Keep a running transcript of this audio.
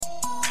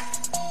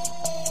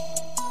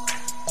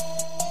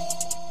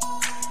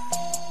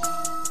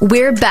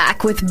We're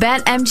back with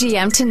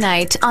BetMGM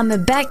tonight on the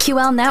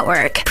BetQL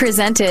Network,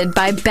 presented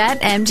by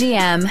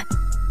BetMGM.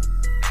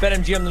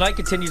 BetMGM tonight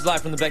continues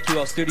live from the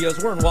BetQL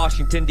studios. We're in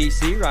Washington,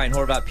 D.C. Ryan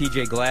Horvat,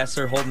 PJ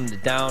Glasser holding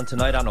it down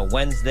tonight on a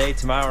Wednesday.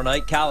 Tomorrow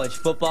night, college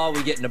football.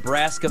 We get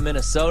Nebraska,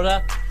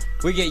 Minnesota.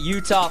 We get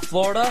Utah,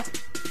 Florida,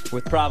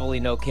 with probably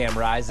no Cam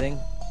Rising.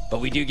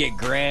 But we do get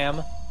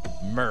Graham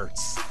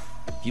Mertz.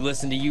 If you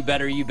listen to You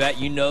Better You Bet,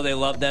 you know they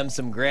love them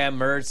some Graham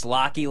Mertz.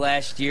 Lockie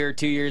last year,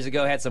 2 years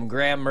ago, had some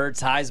Graham Mertz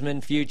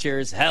Heisman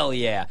futures. Hell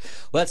yeah.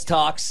 Let's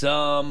talk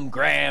some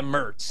Graham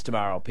Mertz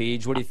tomorrow,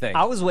 Peach. What do you think?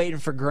 I was waiting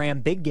for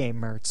Graham Big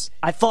Game Mertz.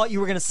 I thought you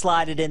were going to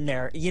slide it in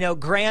there. You know,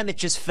 Graham, it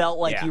just felt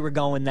like you were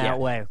going that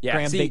way. Yeah.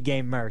 Graham Big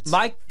Game Mertz.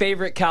 My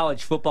favorite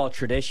college football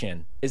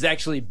tradition is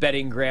actually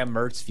betting Graham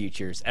Mertz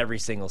futures every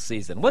single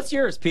season. What's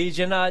yours, Peach?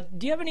 And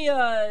do you have any,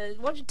 why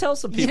don't you tell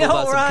some people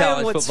about some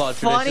college football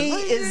traditions? What's funny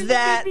is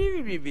that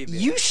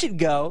you should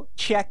go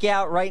check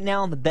out right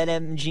now on the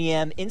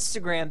BetMGM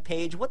Instagram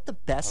page what the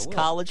best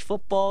college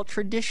football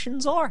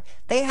traditions are.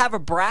 They have a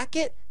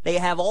bracket. They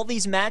have all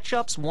these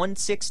matchups,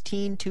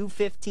 116,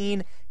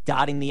 215,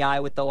 dotting the I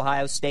with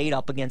Ohio State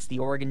up against the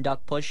Oregon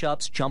Duck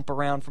push-ups, jump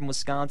around from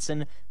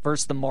Wisconsin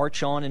versus the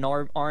March On and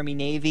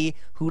Army-Navy.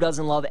 Who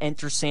doesn't love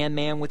Enter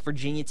Sandman with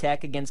Virginia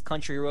Tech against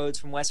Country Roads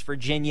from West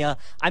Virginia?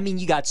 I mean,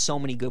 you got so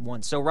many good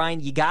ones. So, Ryan,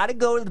 you got to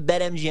go to the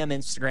BetMGM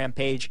Instagram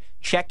page,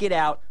 check it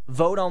out,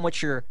 vote on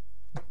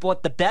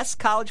what the best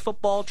college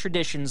football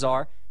traditions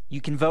are.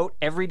 You can vote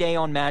every day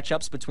on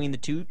matchups between the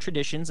two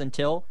traditions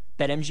until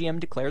BetMGM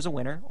declares a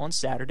winner on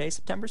Saturday,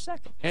 September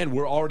 2nd. And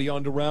we're already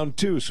on to round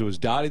two, so it's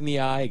dotting the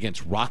I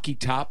against Rocky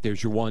Top.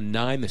 There's your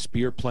 1-9, the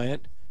Spear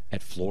Plant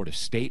at Florida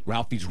State.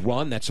 Ralphie's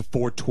Run, that's a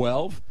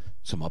 4-12.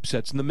 Some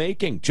upsets in the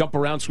making. Jump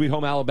Around, Sweet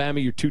Home Alabama,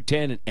 your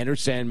 2-10, and Enter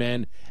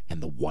Sandman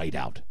and the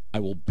Whiteout. I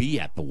will be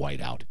at the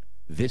Whiteout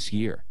this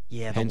year.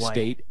 Yeah, Penn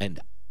State and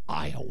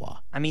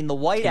Iowa. I mean, the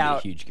Whiteout,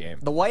 a huge game.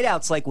 The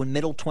Whiteout's like when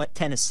Middle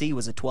Tennessee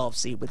was a 12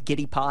 seed with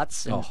Giddy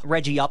Potts and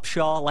Reggie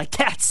Upshaw. Like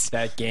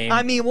that game.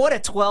 I mean, what a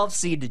 12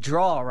 seed to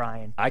draw,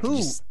 Ryan. I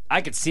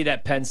could see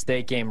that Penn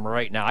State game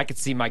right now. I could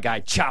see my guy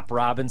Chop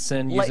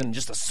Robinson using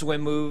just a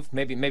swim move,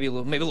 maybe a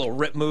little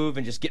rip move,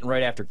 and just getting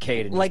right after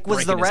Cade. And like,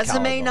 was the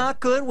resume not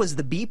good? Was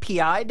the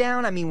BPI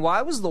down? I mean,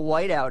 why was the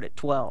Whiteout at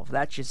 12?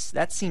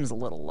 That seems a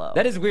little low.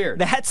 That is weird.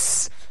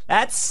 That's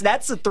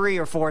a 3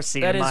 or 4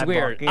 seed. That in is my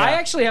weird. book. Yeah. I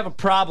actually have a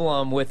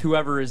problem with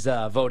whoever is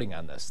voting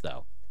on this,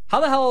 though. How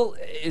the hell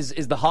is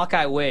the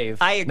Hawkeye Wave?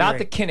 I agree. Not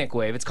the Kinnick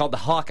Wave. It's called the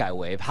Hawkeye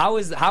Wave. How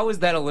is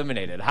that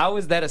eliminated? How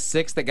is that a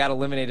 6 that got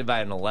eliminated by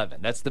an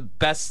 11? That's the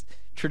best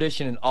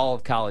tradition in all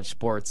of college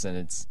sports, and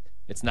it's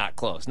not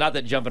close. Not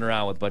that jumping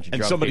around with a bunch of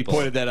drunk somebody people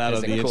pointed that out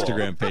on the cool.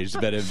 Instagram page, the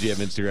BetMGM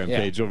Instagram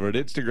page over at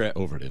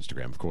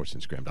Instagram, of course,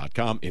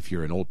 Instagram.com. If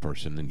you're an old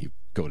person and you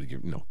go to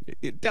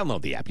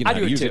download the app. You know I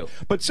do it too.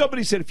 But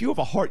somebody said if you have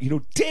a heart,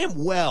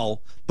 damn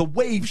well the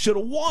Wave should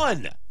have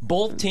won.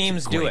 Both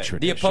teams do it. Tradition.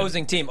 The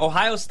opposing team,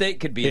 Ohio State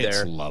could be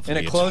there lovely.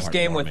 in a close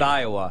game with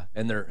Iowa,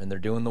 and they're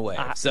doing the Wave.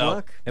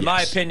 So, in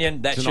my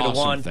opinion, that should have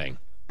won. Thing.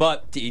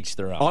 But to each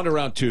their own. On to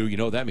round two.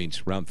 That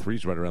means round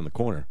three's right around the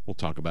corner. We'll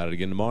talk about it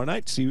again tomorrow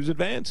night. See who's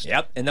advanced.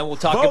 Yep, and then we'll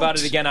talk about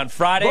it again on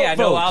Friday. I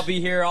know I'll be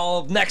here all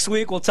of next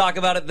week. We'll talk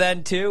about it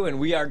then, too, and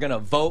we are going to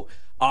vote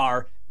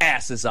our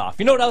asses off.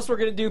 You know what else we're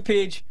going to do,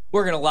 Peach?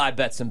 We're going to live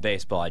bet some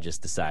baseball, I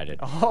just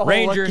decided.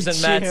 Rangers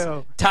and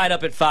Mets tied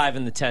up at 5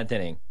 in the 10th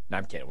inning. No,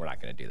 I'm kidding. We're not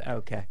going to do that.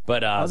 Okay.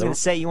 But I was going to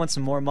say you want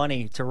some more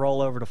money to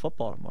roll over to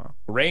football tomorrow.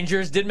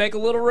 Rangers did make a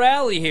little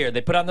rally here.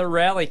 They put on their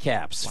rally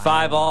caps.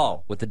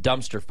 5-all with the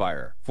dumpster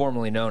fire,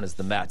 formerly known as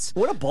the Mets.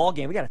 What a ball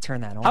game. We got to turn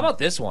that on. How about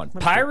this one?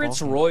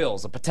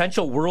 Pirates-Royals, a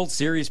potential World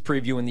Series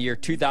preview in the year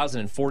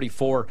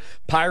 2044.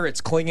 Pirates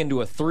clinging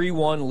to a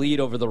 3-1 lead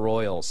over the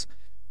Royals.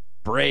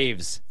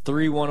 Braves,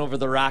 3-1 over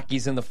the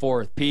Rockies in the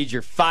fourth. Peach,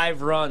 you're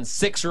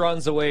 6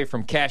 runs away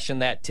from cashing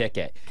that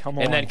ticket. Come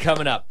on. And then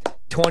coming up,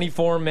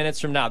 24 minutes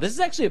from now. This is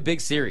actually a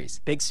big series.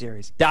 Big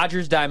series.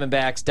 Dodgers,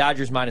 Diamondbacks.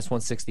 Dodgers minus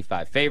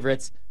 165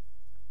 favorites.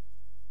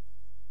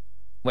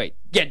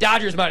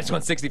 Dodgers minus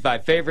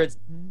 165 favorites.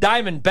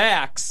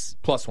 Diamondbacks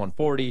plus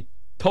 140.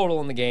 Total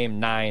in the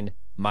game, 9,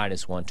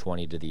 minus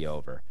 120 to the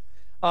over.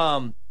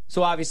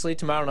 So obviously,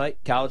 tomorrow night,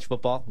 college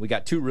football. We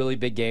got 2 really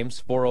big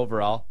games, 4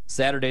 overall.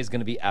 Saturday's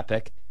going to be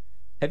epic.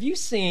 Have you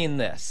seen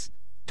this?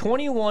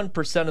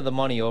 21% of the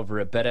money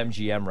over at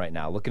BetMGM right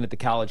now, looking at the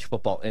college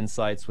football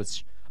insights,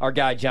 which our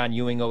guy John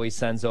Ewing always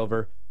sends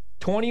over.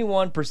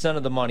 21%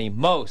 of the money,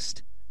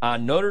 most,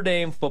 on Notre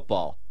Dame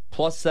football,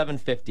 plus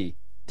 750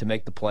 to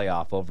make the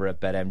playoff over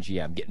at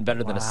BetMGM. Getting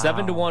better than a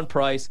 7-1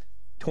 price,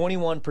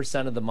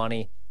 21% of the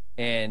money.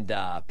 And,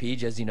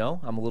 Peach, as you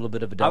know, I'm a little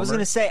bit of a dumber. I was going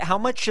to say, how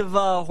much of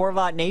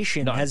Horvat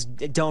Nation has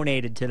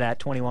donated to that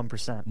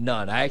 21%?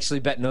 None. I actually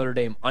bet Notre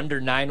Dame under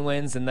 9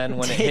 wins, and then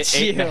when it hit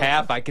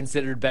 8.5, I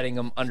considered betting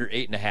them under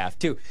 8.5,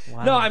 too.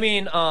 Wow. No, I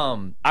mean,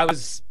 I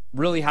was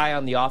really high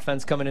on the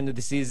offense coming into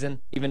the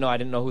season, even though I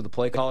didn't know who the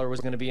play caller was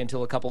going to be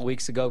until a couple of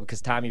weeks ago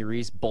because Tommy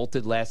Rees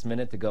bolted last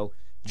minute to go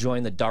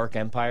join the Dark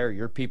Empire,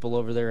 your people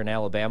over there in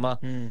Alabama,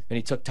 and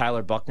he took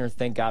Tyler Buckner,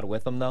 thank God,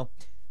 with him, though.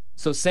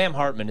 So Sam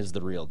Hartman is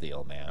the real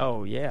deal, man.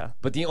 Oh, yeah.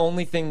 But the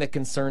only thing that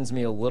concerns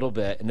me a little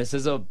bit, and this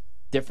is a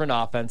different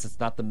offense. It's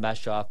not the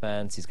mesh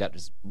offense. He's got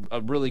just a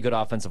really good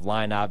offensive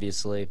line,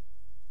 obviously.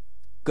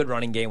 Good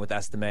running game with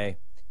Estime.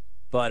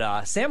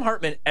 But Sam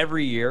Hartman,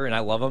 every year, and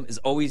I love him, is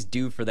always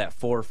due for that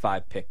 4 or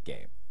 5 pick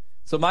game.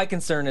 So my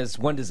concern is,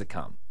 when does it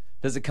come?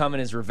 Does it come in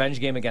his revenge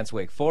game against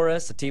Wake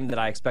Forest, a team that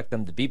I expect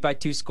them to beat by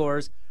 2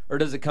 scores? Or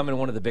does it come in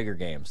one of the bigger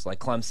games, like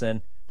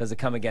Clemson? Does it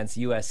come against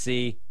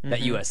USC? That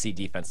USC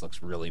defense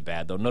looks really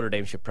bad, though. Notre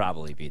Dame should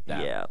probably beat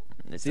that. Yeah,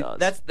 it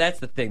does. That's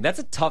the thing. That's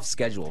a tough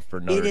schedule for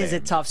Notre Dame. It is a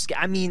tough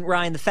schedule. I mean,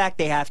 Ryan, the fact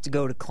they have to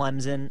go to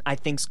Clemson, I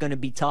think, is going to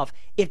be tough.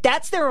 If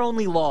that's their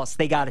only loss,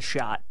 they got a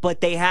shot.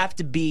 But they have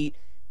to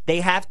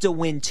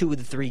win 2 of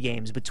the 3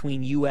 games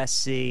between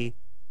USC,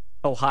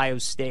 Ohio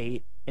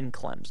State, and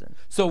Clemson.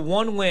 So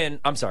one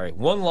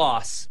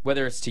loss,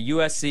 whether it's to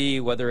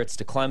USC, whether it's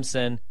to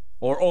Clemson,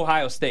 or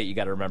Ohio State, you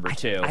got to remember,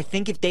 too. I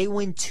think if they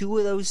win 2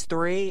 of those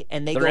 3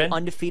 and they go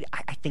undefeated,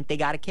 I think they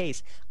got a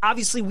case.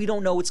 Obviously, we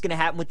don't know what's going to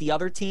happen with the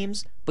other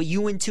teams, but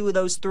you win 2 of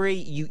those 3,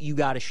 you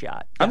got a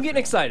shot. Definitely. I'm getting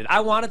excited. I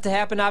want it to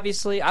happen,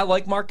 obviously. I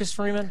like Marcus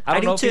Freeman. I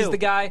don't know if he's the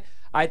guy.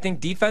 I think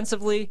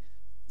defensively,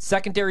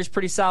 secondary's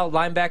pretty solid.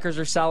 Linebackers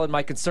are solid.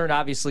 My concern,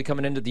 obviously,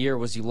 coming into the year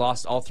was you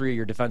lost all 3 of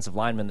your defensive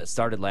linemen that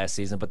started last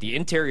season, but the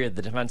interior of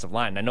the defensive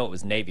line, I know it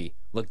was Navy,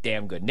 looked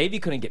damn good. Navy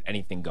couldn't get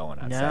anything going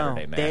on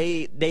Saturday,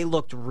 man. They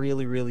looked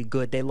really, really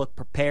good. They looked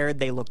prepared.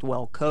 They looked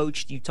well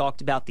coached. You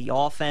talked about the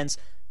offense.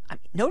 I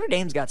mean, Notre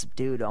Dame's got some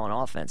dude on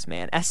offense,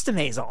 man.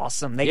 Estime's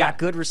awesome. They got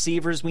good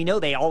receivers. We know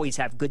they always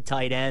have good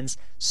tight ends.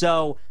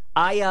 So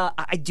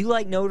I do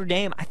like Notre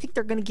Dame. I think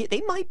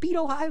they might beat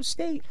Ohio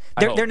State.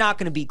 They're not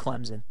going to beat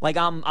Clemson. Like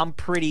I'm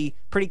pretty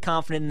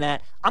confident in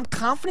that. I'm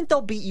confident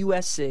they'll beat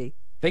USC.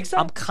 Think so?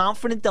 I'm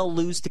confident they'll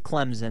lose to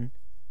Clemson.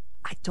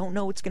 I don't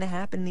know what's going to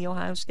happen in the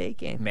Ohio State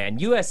game. Man,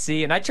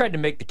 USC, and I tried to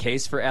make the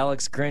case for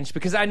Alex Grinch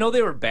because I know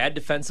they were bad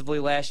defensively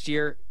last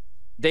year.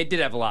 They did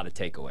have a lot of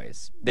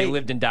takeaways. They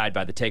lived and died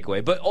by the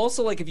takeaway. But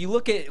also, like, if you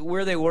look at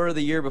where they were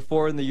the year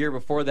before and the year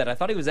before that, I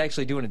thought he was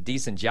actually doing a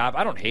decent job.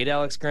 I don't hate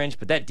Alex Grinch,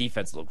 but that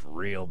defense looked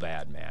real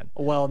bad, man.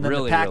 Well, and then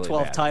really, the Pac-12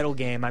 really title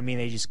game, I mean,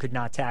 they just could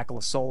not tackle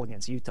a soul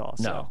against Utah.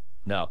 So.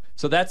 No.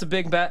 So that's a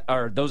big bet,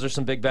 or those are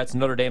some big bets.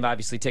 Notre Dame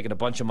obviously taking a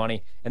bunch of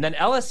money. And then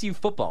LSU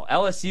football.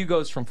 LSU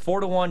goes from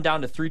 4-1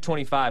 down to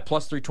 325,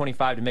 plus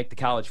 325 to make the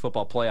college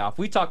football playoff.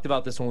 We talked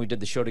about this when we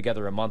did the show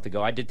together a month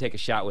ago. I did take a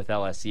shot with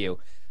LSU.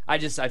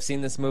 I've seen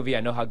this movie.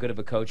 I know how good of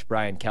a coach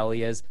Brian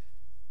Kelly is.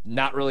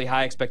 Not really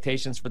high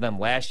expectations for them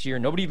last year.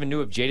 Nobody even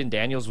knew if Jaden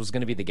Daniels was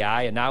going to be the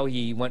guy, and now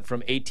he went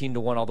from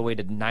 18-1 all the way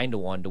to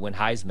 9-1 to win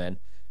Heisman.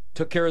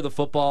 Took care of the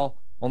football.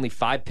 Only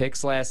 5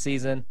 picks last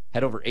season.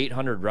 Had over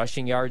 800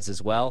 rushing yards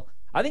as well.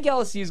 I think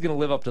LSU is going to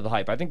live up to the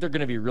hype. I think they're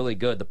going to be really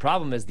good. The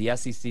problem is the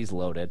SEC's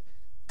loaded.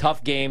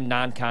 Tough game,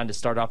 non-con to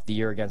start off the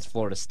year against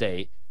Florida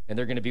State. And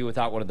they're going to be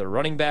without one of their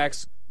running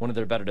backs, one of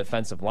their better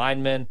defensive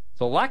linemen.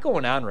 So a lot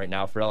going on right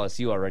now for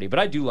LSU already, but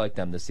I do like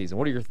them this season.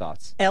 What are your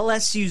thoughts?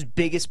 LSU's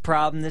biggest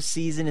problem this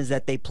season is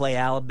that they play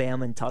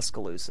Alabama and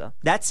Tuscaloosa.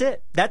 That's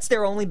it. That's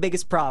their only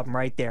biggest problem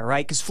right there,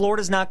 right? Because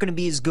Florida's not going to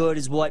be as good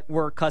as what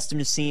we're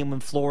accustomed to seeing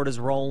when Florida's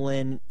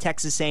rolling.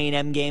 Texas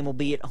A&M game will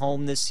be at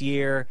home this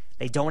year.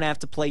 They don't have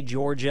to play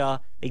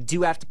Georgia. They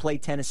do have to play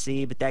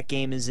Tennessee, but that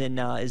game is in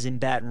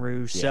Baton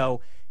Rouge. Yeah.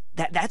 So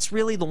that's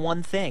really the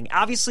one thing.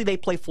 Obviously, they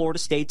play Florida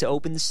State to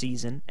open the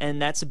season,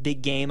 and that's a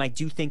big game. I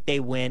do think they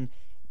win.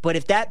 But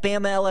if that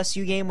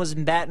Bama-LSU game was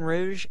in Baton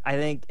Rouge, I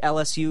think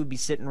LSU would be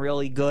sitting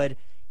really good.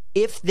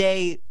 If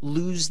they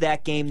lose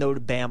that game, though, to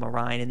Bama,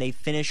 Ryan, and they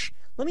finish,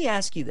 let me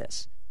ask you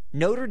this.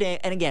 Notre Dame,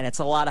 and again, it's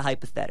a lot of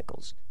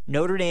hypotheticals.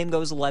 Notre Dame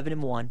goes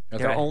 11-1.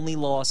 Okay. Their only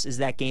loss is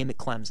that game at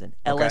Clemson.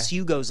 Okay.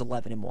 LSU goes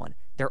 11-1.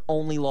 Their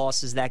only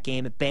loss is that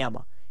game at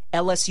Bama.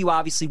 LSU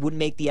obviously wouldn't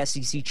make the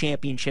SEC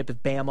championship if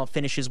Bama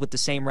finishes with the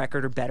same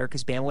record or better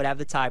because Bama would have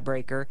the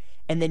tiebreaker.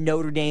 And then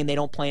Notre Dame, they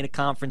don't play in a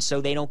conference, so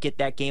they don't get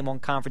that game on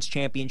conference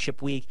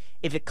championship week.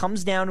 If it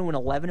comes down to an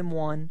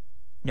 11-1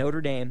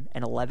 Notre Dame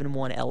and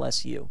 11-1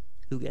 LSU,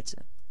 who gets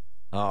it?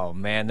 Oh,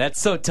 man,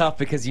 that's so tough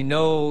because you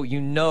know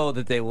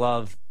that they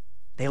love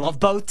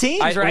both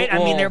teams, right? I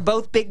mean, they're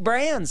both big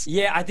brands.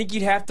 Yeah, I think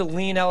you'd have to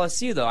lean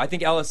LSU, though. I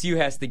think LSU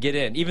has to get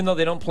in. Even though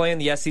they don't play in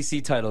the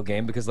SEC title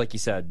game because, like you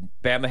said,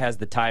 Bama has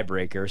the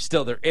tiebreaker.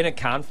 Still, they're in a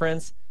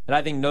conference, and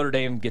I think Notre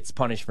Dame gets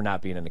punished for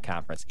not being in the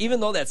conference,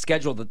 even though that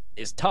schedule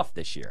is tough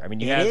this year. I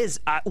mean, it is.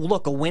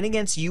 Look, a win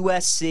against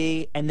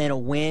USC and then a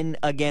win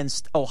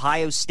against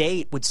Ohio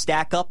State would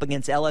stack up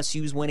against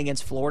LSU's win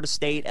against Florida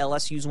State,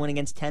 LSU's win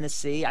against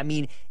Tennessee. I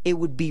mean, it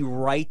would be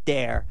right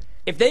there.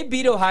 If they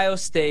beat Ohio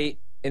State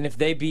and if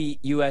they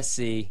beat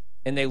USC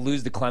and they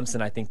lose to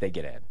Clemson, I think they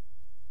get in.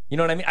 You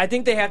know what I mean? I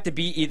think they have to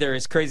be either,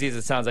 as crazy as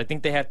it sounds, I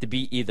think they have to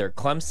be either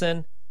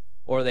Clemson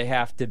or they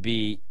have to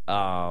be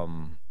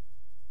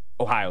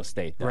Ohio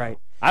State. Though. Right.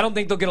 I don't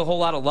think they'll get a whole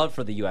lot of love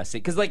for the USC.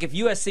 Because, like, if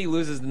USC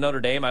loses to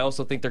Notre Dame, I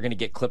also think they're going to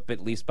get clipped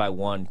at least by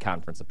one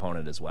conference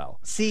opponent as well.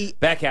 See,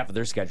 back half of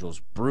their schedule is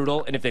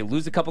brutal. And if they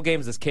lose a couple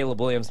games, does Caleb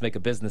Williams make a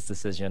business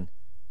decision?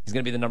 He's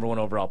going to be the number 1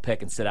 overall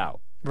pick and sit out.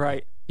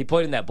 Right. He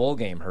played in that bowl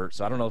game hurt,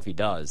 so I don't know if he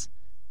does.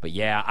 But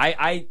yeah,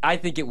 I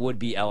think it would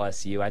be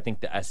LSU. I think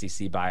the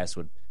SEC bias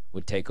would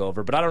take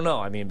over. But I don't know.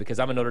 I mean, because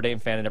I'm a Notre Dame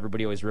fan and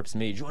everybody always rips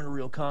me. Join a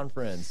real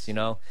conference,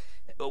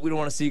 But we don't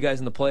want to see you guys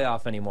in the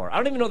playoff anymore. I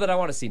don't even know that I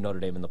want to see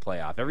Notre Dame in the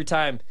playoff. Every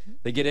time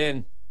they get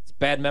in, it's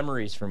bad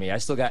memories for me. I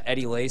still got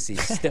Eddie Lacy,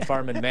 stiff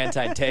arm and Manti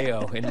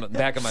Te'o in the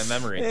back of my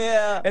memory.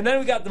 Yeah. And then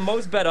we got the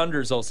most bet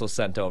unders also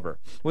sent over.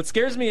 What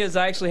scares me is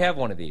I actually have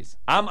one of these.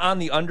 I'm on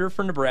the under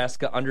for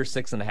Nebraska, under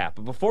 6.5.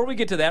 But before we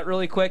get to that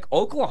really quick,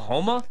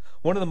 Oklahoma,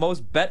 one of the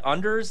most bet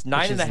unders,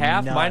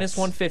 9.5, minus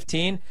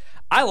 115.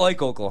 I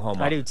like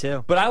Oklahoma. I do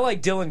too. But I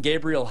like Dylan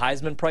Gabriel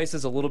Heisman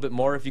prices a little bit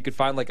more if you could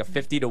find like a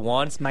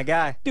 50-1. It's my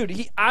guy. Dude,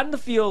 he on the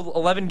field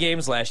 11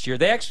 games last year.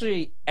 They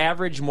actually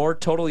averaged more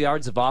total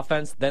yards of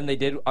offense than they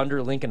did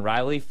under Lincoln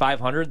Riley,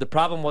 500. The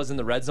problem was in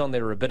the red zone,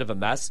 they were a bit of a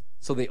mess,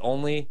 so they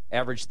only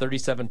averaged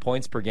 37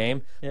 points per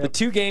game. Yep. The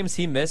 2 games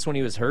he missed when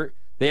he was hurt,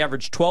 they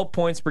averaged 12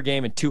 points per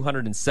game and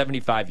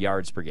 275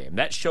 yards per game.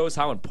 That shows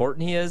how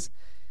important he is.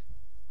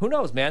 Who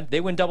knows, man?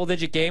 They win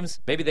double-digit games.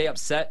 Maybe they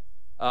upset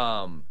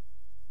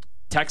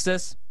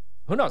Texas.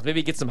 Who knows?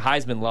 Maybe get some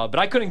Heisman love. But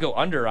I couldn't go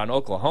under on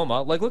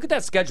Oklahoma. Like, look at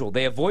that schedule.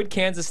 They avoid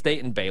Kansas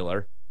State and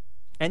Baylor.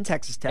 And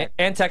Texas Tech.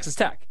 And Texas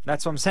Tech.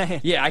 That's what I'm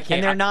saying. Yeah, I can't.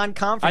 And their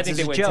non-conference I think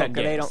they is a win joke. 10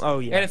 games. They don't, oh,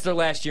 yeah. And it's their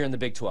last year in the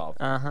Big 12.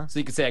 Uh-huh. So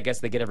you could say, I guess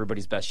they get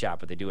everybody's best shot,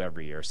 but they do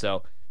every year.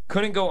 So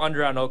couldn't go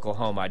under on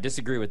Oklahoma. I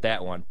disagree with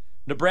that one.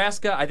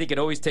 Nebraska, I think it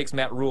always takes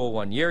Matt Rule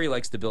 1 year. He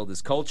likes to build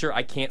his culture.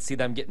 I can't see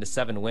them getting to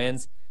 7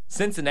 wins.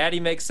 Cincinnati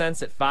makes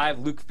sense at 5.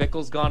 Luke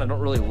Fickell's gone. I don't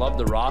really love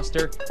the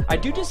roster. I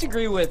do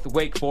disagree with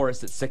Wake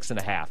Forest at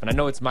 6.5, and I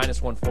know it's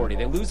minus 140.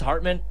 They lose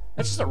Hartman.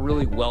 That's just a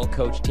really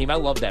well-coached team. I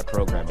love that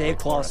program. Dave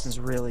Clawson's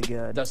really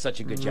good. Does such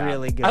a good job.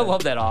 Really good. I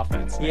love that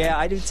offense. Man. Yeah,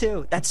 I do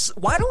too.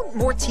 Why don't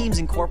more teams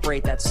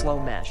incorporate that slow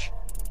mesh?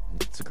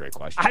 That's a great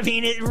question. I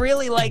mean, it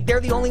really, they're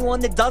the only one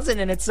that doesn't,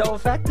 and it's so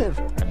effective.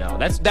 I know.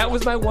 That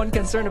was my one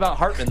concern about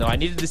Hartman, though. I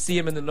needed to see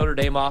him in the Notre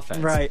Dame offense.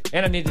 Right.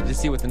 And I needed to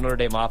see what the Notre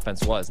Dame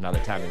offense was now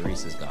that Tommy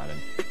Reese is gone.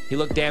 And he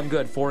looked damn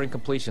good. 4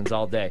 incompletions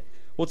all day.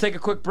 We'll take a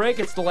quick break.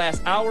 It's the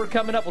last hour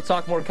coming up. We'll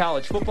talk more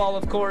college football,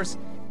 of course.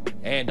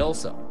 And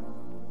also,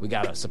 we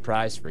got a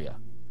surprise for you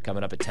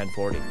coming up at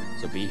 10:40.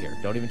 So be here.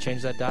 Don't even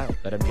change that dial.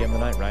 BetMGM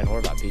tonight. Ryan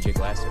Horvat, PJ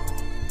Glasser.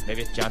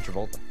 Maybe it's John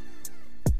Travolta.